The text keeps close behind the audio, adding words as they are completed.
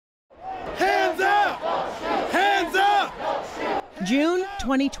June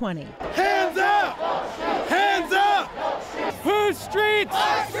 2020. Hands up! Hands up! Whose streets?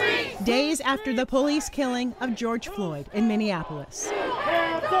 Our streets! Days after the police killing of George Floyd in Minneapolis.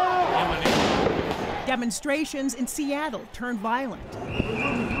 Hands up! Demonstrations in Seattle turned violent,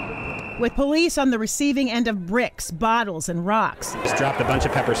 with police on the receiving end of bricks, bottles, and rocks. Just dropped a bunch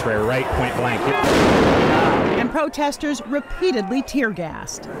of pepper spray right point blank. And protesters repeatedly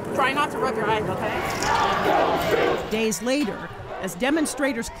tear-gassed. Try not to rub your eyes, okay? Days later, as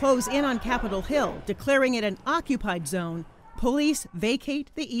demonstrators close in on Capitol Hill, declaring it an occupied zone, police vacate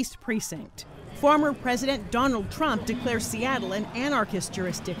the East Precinct. Former President Donald Trump declares Seattle an anarchist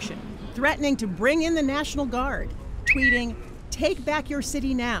jurisdiction, threatening to bring in the National Guard, tweeting, "Take back your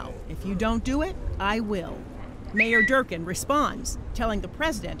city now. If you don't do it, I will." Mayor Durkan responds, telling the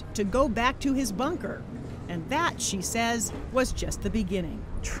president to go back to his bunker. And that, she says, was just the beginning.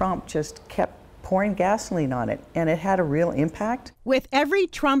 Trump just kept pouring gasoline on it, and it had a real impact. With every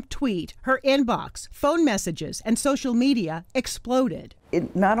Trump tweet, her inbox, phone messages, and social media exploded.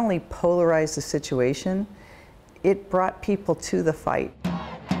 It not only polarized the situation, it brought people to the fight.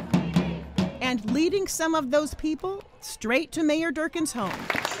 And leading some of those people straight to Mayor Durkan's home.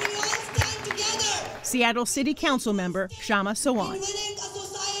 Everyone stand together. Seattle City Council member Shama Sawan.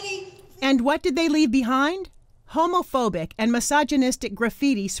 And what did they leave behind? Homophobic and misogynistic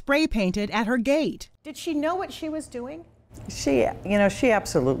graffiti spray painted at her gate. Did she know what she was doing? She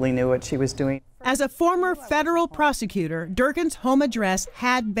absolutely knew what she was doing. As a former federal prosecutor, Durkan's home address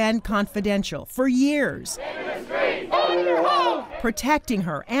had been confidential for years, protecting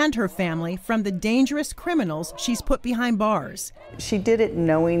her and her family from the dangerous criminals she's put behind bars. She did it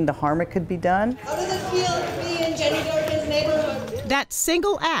knowing the harm it could be done. How does it feel to be in Jenny Durkan's neighborhood? That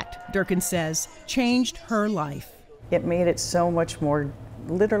single act, Durkan says, changed her life. It made it so much more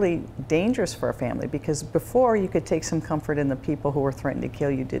literally dangerous for a family, because before you could take some comfort in the people who were threatening to kill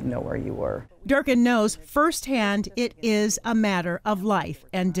you didn't know where you were. Durkan knows firsthand it is a matter of life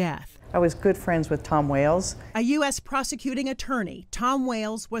and death. I was good friends with Tom Wales. A U.S. prosecuting attorney, Tom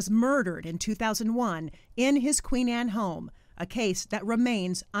Wales, was murdered in 2001 in his Queen Anne home, a case that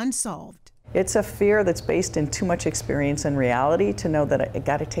remains unsolved. It's a fear that's based in too much experience and reality to know that I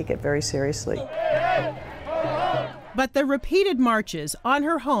got to take it very seriously. But the repeated marches on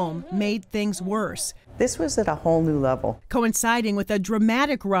her home made things worse. This was at a whole new level. Coinciding with a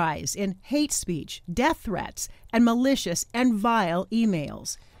dramatic rise in hate speech, death threats, and malicious and vile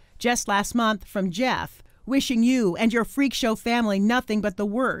emails. Just last month from Jeff, wishing you and your freak show family nothing but the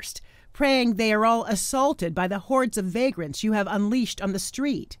worst, praying they are all assaulted by the hordes of vagrants you have unleashed on the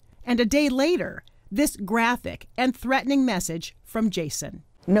street. And a day later, this graphic and threatening message from Jason.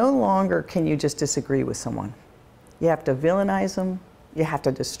 No longer can you just disagree with someone. You have to villainize them, you have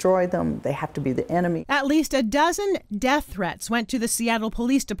to destroy them, they have to be the enemy. At least a dozen death threats went to the Seattle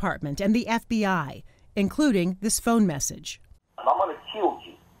Police Department and the FBI, including this phone message. I'm going to kill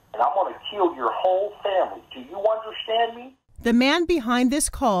you, and I'm going to kill your whole family. Do you understand me? The man behind this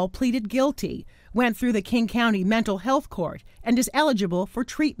call pleaded guilty, went through the King County Mental Health Court, and is eligible for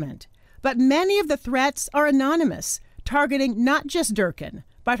treatment. But many of the threats are anonymous, targeting not just Durkan,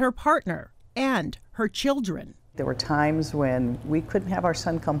 but her partner and her children. There were times when we couldn't have our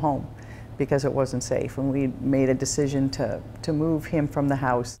son come home because it wasn't safe, and we made a decision to move him from the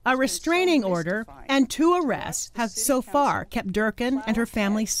house. A restraining order and 2 arrests have so far kept Durkan and her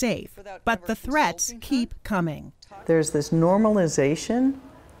family safe, but the threats keep coming. There's this normalization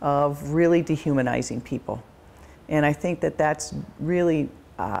of really dehumanizing people, and I think that that's really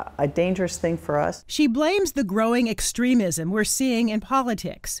a dangerous thing for us. She blames the growing extremism we're seeing in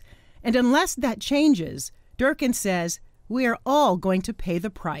politics, and unless that changes, Durkan says we are all going to pay the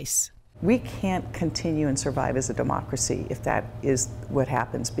price. We can't continue and survive as a democracy if that is what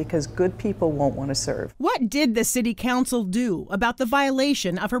happens, because good people won't want to serve. What did the city council do about the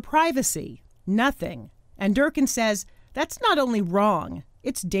violation of her privacy? Nothing. And Durkan says that's not only wrong,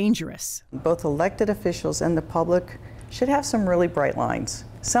 it's dangerous. Both elected officials and the public should have some really bright lines.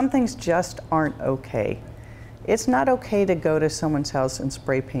 Some things just aren't okay. It's not okay to go to someone's house and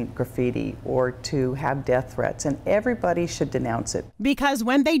spray paint graffiti or to have death threats, and everybody should denounce it. Because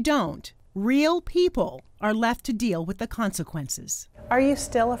when they don't, real people are left to deal with the consequences. Are you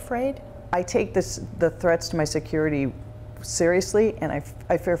still afraid? I take the threats to my security seriously, and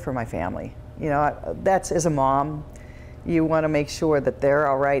I fear for my family. You know, that's, as a mom, you want to make sure that they're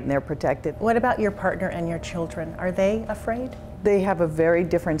all right and they're protected. What about your partner and your children? Are they afraid? They have a very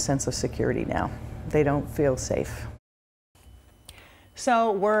different sense of security now. They don't feel safe.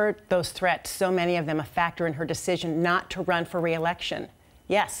 So were those threats, so many of them, a factor in her decision not to run for re-election?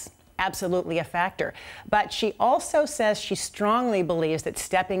 Yes, absolutely a factor. But she also says she strongly believes that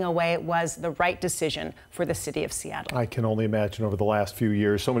stepping away was the right decision for the city of Seattle. I can only imagine over the last few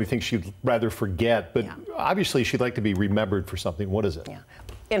years, so many things she'd rather forget, but obviously she'd like to be remembered for something. What is it? Yeah.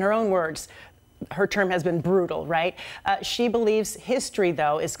 In her own words, her term has been brutal, right? She believes history,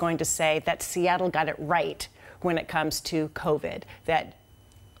 though, is going to say that Seattle got it right when it comes to COVID, that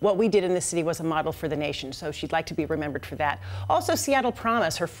what we did in this city was a model for the nation, so she'd like to be remembered for that. Also, Seattle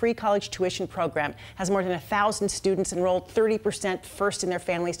Promise, her free college tuition program, has more than 1,000 students enrolled, 30% first in their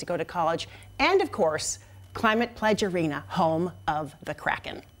families to go to college. And of course, Climate Pledge Arena, home of the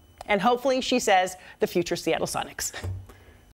Kraken. And hopefully, she says, the future Seattle Sonics.